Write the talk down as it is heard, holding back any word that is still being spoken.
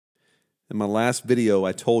In my last video,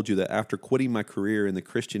 I told you that after quitting my career in the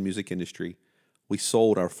Christian music industry, we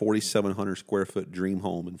sold our 4,700 square foot dream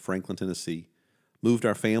home in Franklin, Tennessee, moved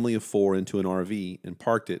our family of 4 into an RV, and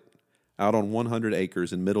parked it out on 100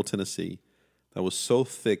 acres in Middle Tennessee that was so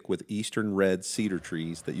thick with eastern red cedar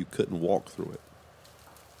trees that you couldn't walk through it.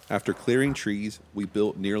 After clearing trees, we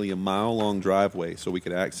built nearly a mile-long driveway so we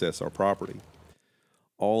could access our property.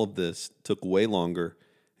 All of this took way longer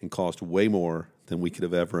and cost way more than we could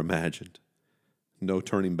have ever imagined. No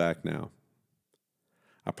turning back now.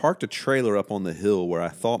 I parked a trailer up on the hill where I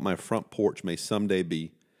thought my front porch may someday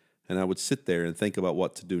be, and I would sit there and think about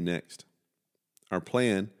what to do next. Our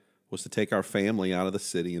plan was to take our family out of the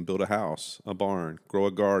city and build a house, a barn, grow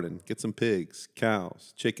a garden, get some pigs,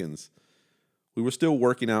 cows, chickens. We were still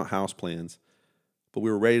working out house plans, but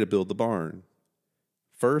we were ready to build the barn.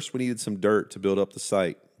 First, we needed some dirt to build up the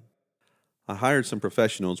site. I hired some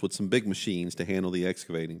professionals with some big machines to handle the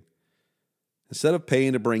excavating. Instead of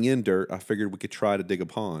paying to bring in dirt, I figured we could try to dig a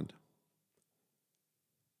pond.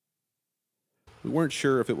 We weren't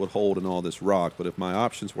sure if it would hold in all this rock, but if my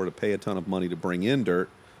options were to pay a ton of money to bring in dirt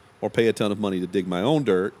or pay a ton of money to dig my own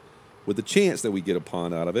dirt, with the chance that we get a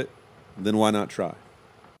pond out of it, then why not try?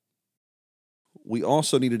 We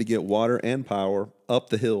also needed to get water and power up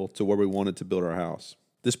the hill to where we wanted to build our house.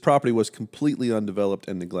 This property was completely undeveloped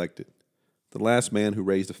and neglected. The last man who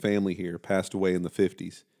raised a family here passed away in the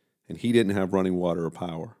 50s, and he didn't have running water or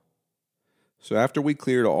power. So after we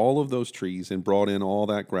cleared all of those trees and brought in all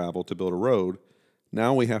that gravel to build a road,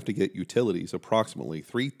 now we have to get utilities approximately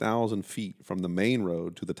 3,000 feet from the main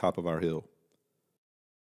road to the top of our hill.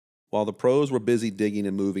 While the pros were busy digging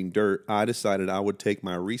and moving dirt, I decided I would take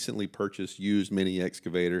my recently purchased used mini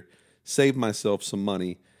excavator, save myself some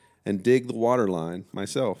money, and dig the water line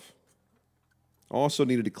myself. I also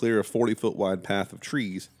needed to clear a 40-foot wide path of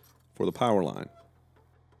trees for the power line.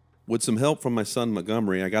 With some help from my son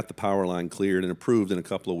Montgomery, I got the power line cleared and approved in a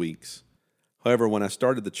couple of weeks. However, when I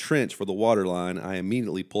started the trench for the water line, I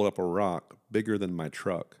immediately pulled up a rock bigger than my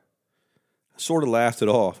truck. I sort of laughed it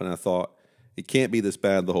off, and I thought, it can't be this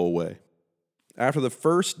bad the whole way. After the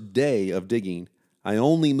first day of digging, I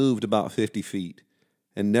only moved about 50 feet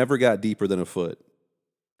and never got deeper than a foot.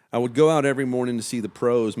 I would go out every morning to see the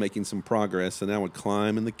pros making some progress, and I would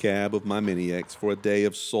climb in the cab of my Mini X for a day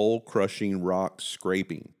of soul-crushing rock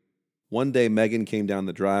scraping. One day, Megan came down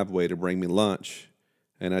the driveway to bring me lunch,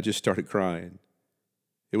 and I just started crying.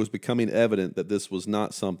 It was becoming evident that this was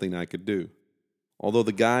not something I could do. Although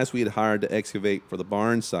the guys we had hired to excavate for the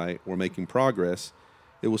barn site were making progress,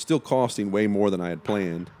 it was still costing way more than I had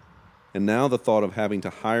planned, and now the thought of having to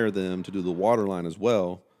hire them to do the water line as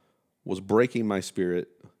well was breaking my spirit,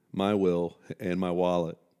 my will, and my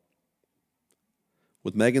wallet.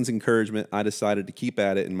 With Megan's encouragement, I decided to keep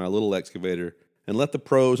at it in my little excavator and let the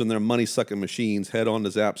pros and their money-sucking machines head on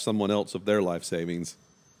to zap someone else of their life savings.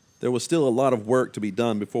 There was still a lot of work to be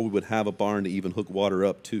done before we would have a barn to even hook water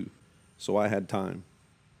up to, so I had time.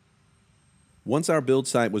 Once our build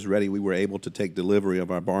site was ready, we were able to take delivery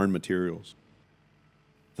of our barn materials.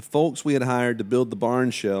 The folks we had hired to build the barn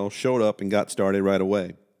shell showed up and got started right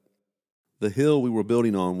away. The hill we were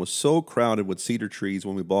building on was so crowded with cedar trees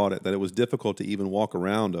when we bought it that it was difficult to even walk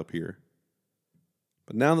around up here.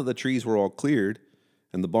 But now that the trees were all cleared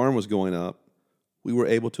and the barn was going up, we were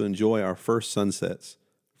able to enjoy our first sunsets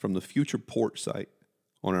from the future porch site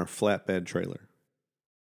on our flatbed trailer.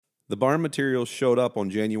 The barn materials showed up on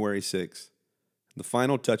January 6th. The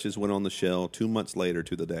final touches went on the shell 2 months later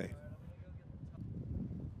to the day.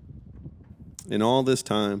 In all this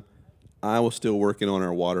time, I was still working on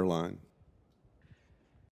our water line.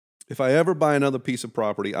 If I ever buy another piece of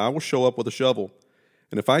property, I will show up with a shovel.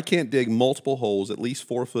 And if I can't dig multiple holes at least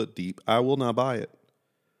 4 foot deep, I will not buy it.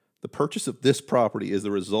 The purchase of this property is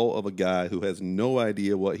the result of a guy who has no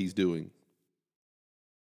idea what he's doing.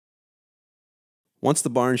 Once the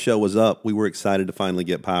barn shell was up, we were excited to finally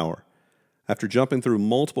get power. After jumping through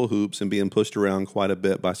multiple hoops and being pushed around quite a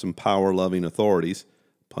bit by some power-loving authorities,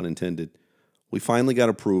 pun intended, we finally got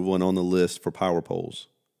approval and on the list for power poles.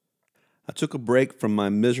 I took a break from my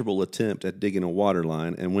miserable attempt at digging a water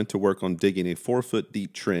line and went to work on digging a 4 foot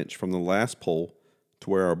deep trench from the last pole to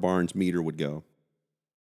where our barn's meter would go.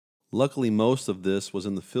 Luckily, most of this was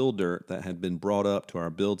in the fill dirt that had been brought up to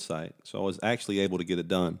our build site, so I was actually able to get it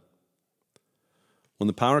done. When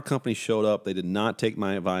the power company showed up, they did not take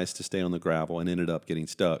my advice to stay on the gravel and ended up getting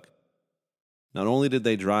stuck. Not only did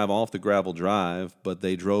they drive off the gravel drive, but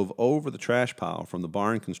they drove over the trash pile from the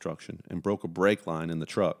barn construction and broke a brake line in the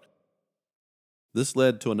truck. This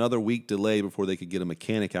led to another week delay before they could get a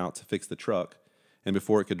mechanic out to fix the truck and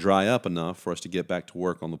before it could dry up enough for us to get back to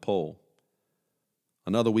work on the pole.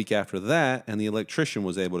 Another week after that, and the electrician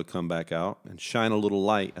was able to come back out and shine a little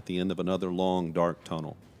light at the end of another long, dark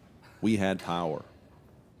tunnel. We had power.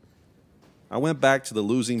 I went back to the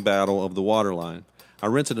losing battle of the water line. I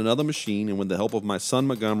rented another machine, and with the help of my son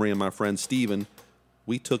Montgomery and my friend Steven,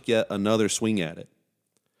 we took yet another swing at it.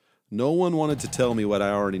 No one wanted to tell me what I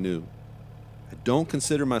already knew. I don't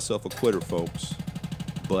consider myself a quitter, folks,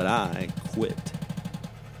 but I quit.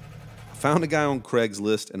 I found a guy on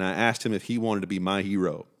Craigslist, and I asked him if he wanted to be my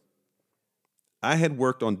hero. I had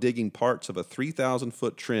worked on digging parts of a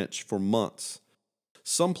 3,000-foot trench for months.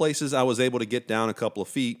 Some places I was able to get down a couple of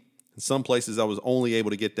feet, and some places I was only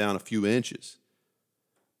able to get down a few inches.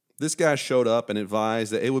 This guy showed up and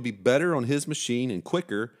advised that it would be better on his machine and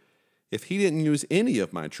quicker if he didn't use any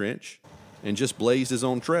of my trench and just blazed his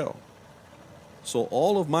own trail. So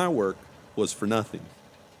all of my work was for nothing.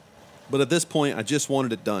 But at this point, I just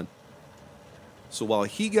wanted it done. So while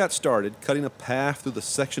he got started cutting a path through the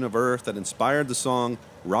section of earth that inspired the song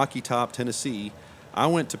Rocky Top, Tennessee, I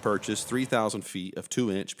went to purchase 3,000 feet of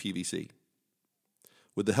 2-inch PVC.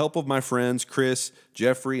 With the help of my friends Chris,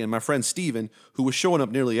 Jeffrey, and my friend Steven, who was showing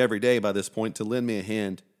up nearly every day by this point to lend me a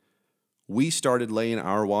hand, we started laying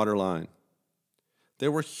our water line.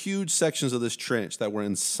 There were huge sections of this trench that were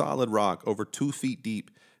in solid rock over 2 feet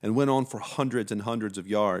deep and went on for hundreds and hundreds of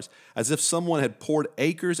yards, as if someone had poured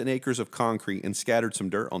acres and acres of concrete and scattered some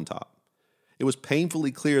dirt on top. It was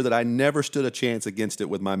painfully clear that I never stood a chance against it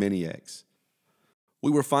with my mini-eggs. We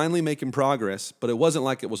were finally making progress, but it wasn't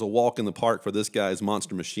like it was a walk in the park for this guy's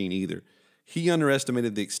monster machine either. He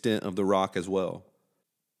underestimated the extent of the rock as well.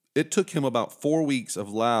 It took him about 4 weeks of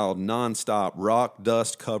loud, non-stop, rock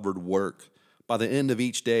dust-covered work. By the end of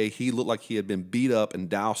each day, he looked like he had been beat up and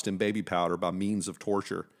doused in baby powder by means of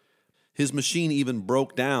torture. His machine even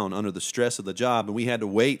broke down under the stress of the job, and we had to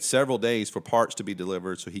wait several days for parts to be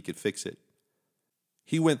delivered so he could fix it.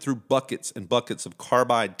 He went through buckets and buckets of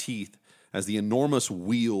carbide teeth as the enormous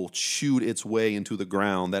wheel chewed its way into the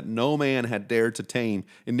ground that no man had dared to tame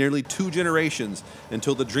in nearly 2 generations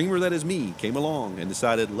until the dreamer that is me came along and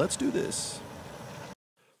decided, let's do this.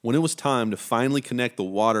 When it was time to finally connect the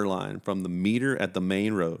water line from the meter at the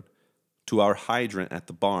main road to our hydrant at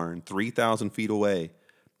the barn 3,000 feet away,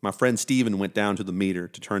 my friend Steven went down to the meter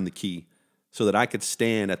to turn the key so that I could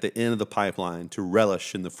stand at the end of the pipeline to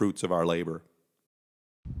relish in the fruits of our labor.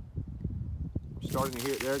 Starting to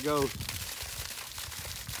hear it, there it goes.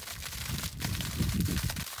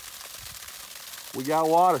 We got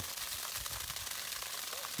water.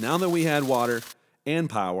 Now that we had water and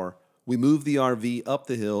power, we moved the RV up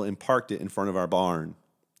the hill and parked it in front of our barn.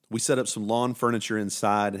 We set up some lawn furniture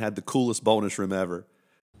inside and had the coolest bonus room ever.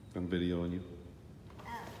 I'm videoing you.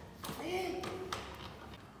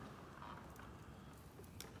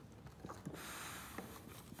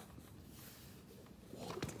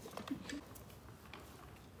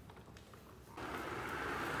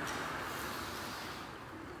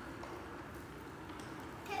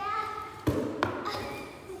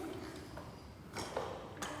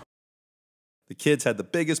 The kids had the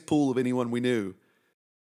biggest pool of anyone we knew,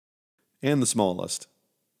 and the smallest.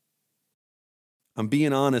 I'm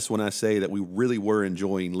being honest when I say that we really were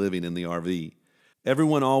enjoying living in the RV.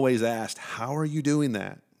 Everyone always asked, how are you doing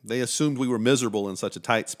that? They assumed we were miserable in such a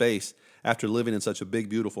tight space after living in such a big,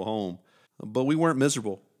 beautiful home. But we weren't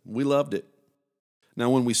miserable. We loved it. Now,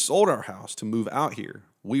 when we sold our house to move out here,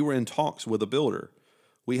 we were in talks with a builder.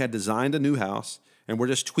 We had designed a new house, and we're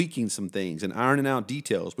just tweaking some things and ironing out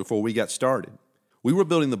details before we got started. We were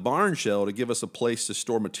building the barn shell to give us a place to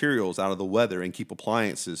store materials out of the weather and keep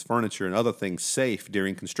appliances, furniture, and other things safe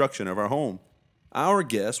during construction of our home. Our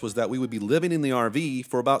guess was that we would be living in the RV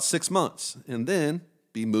for about 6 months and then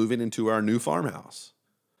be moving into our new farmhouse.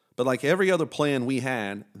 But like every other plan we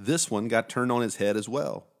had, this one got turned on its head as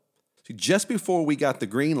well. See, just before we got the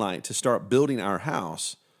green light to start building our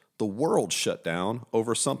house, the world shut down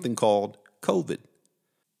over something called COVID.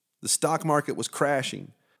 The stock market was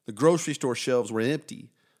crashing. The grocery store shelves were empty.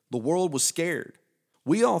 The world was scared.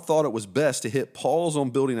 We all thought it was best to hit pause on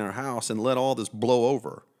building our house and let all this blow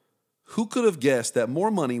over. Who could have guessed that more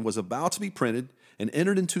money was about to be printed and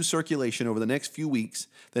entered into circulation over the next few weeks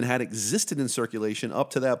than had existed in circulation up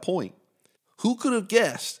to that point? Who could have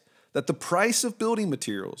guessed that the price of building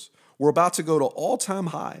materials were about to go to all-time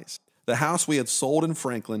highs? The house we had sold in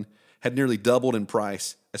Franklin had nearly doubled in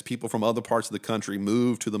price as people from other parts of the country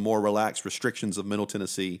moved to the more relaxed restrictions of Middle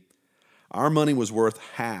Tennessee. Our money was worth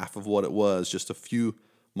half of what it was just a few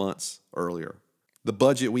months earlier. The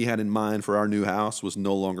budget we had in mind for our new house was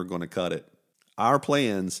no longer going to cut it. Our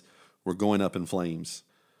plans were going up in flames.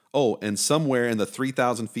 Oh, and somewhere in the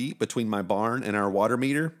 3,000 feet between my barn and our water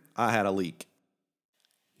meter, I had a leak.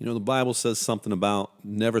 You know, the Bible says something about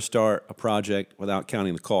never start a project without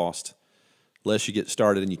counting the cost, lest you get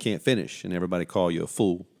started and you can't finish and everybody call you a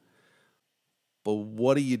fool. But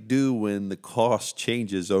what do you do when the cost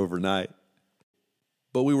changes overnight?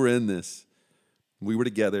 But we were in this. We were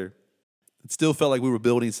together. It still felt like we were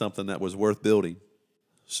building something that was worth building.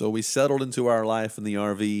 So we settled into our life in the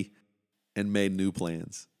RV and made new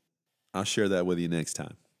plans. I'll share that with you next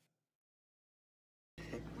time.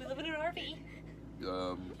 We live in an RV.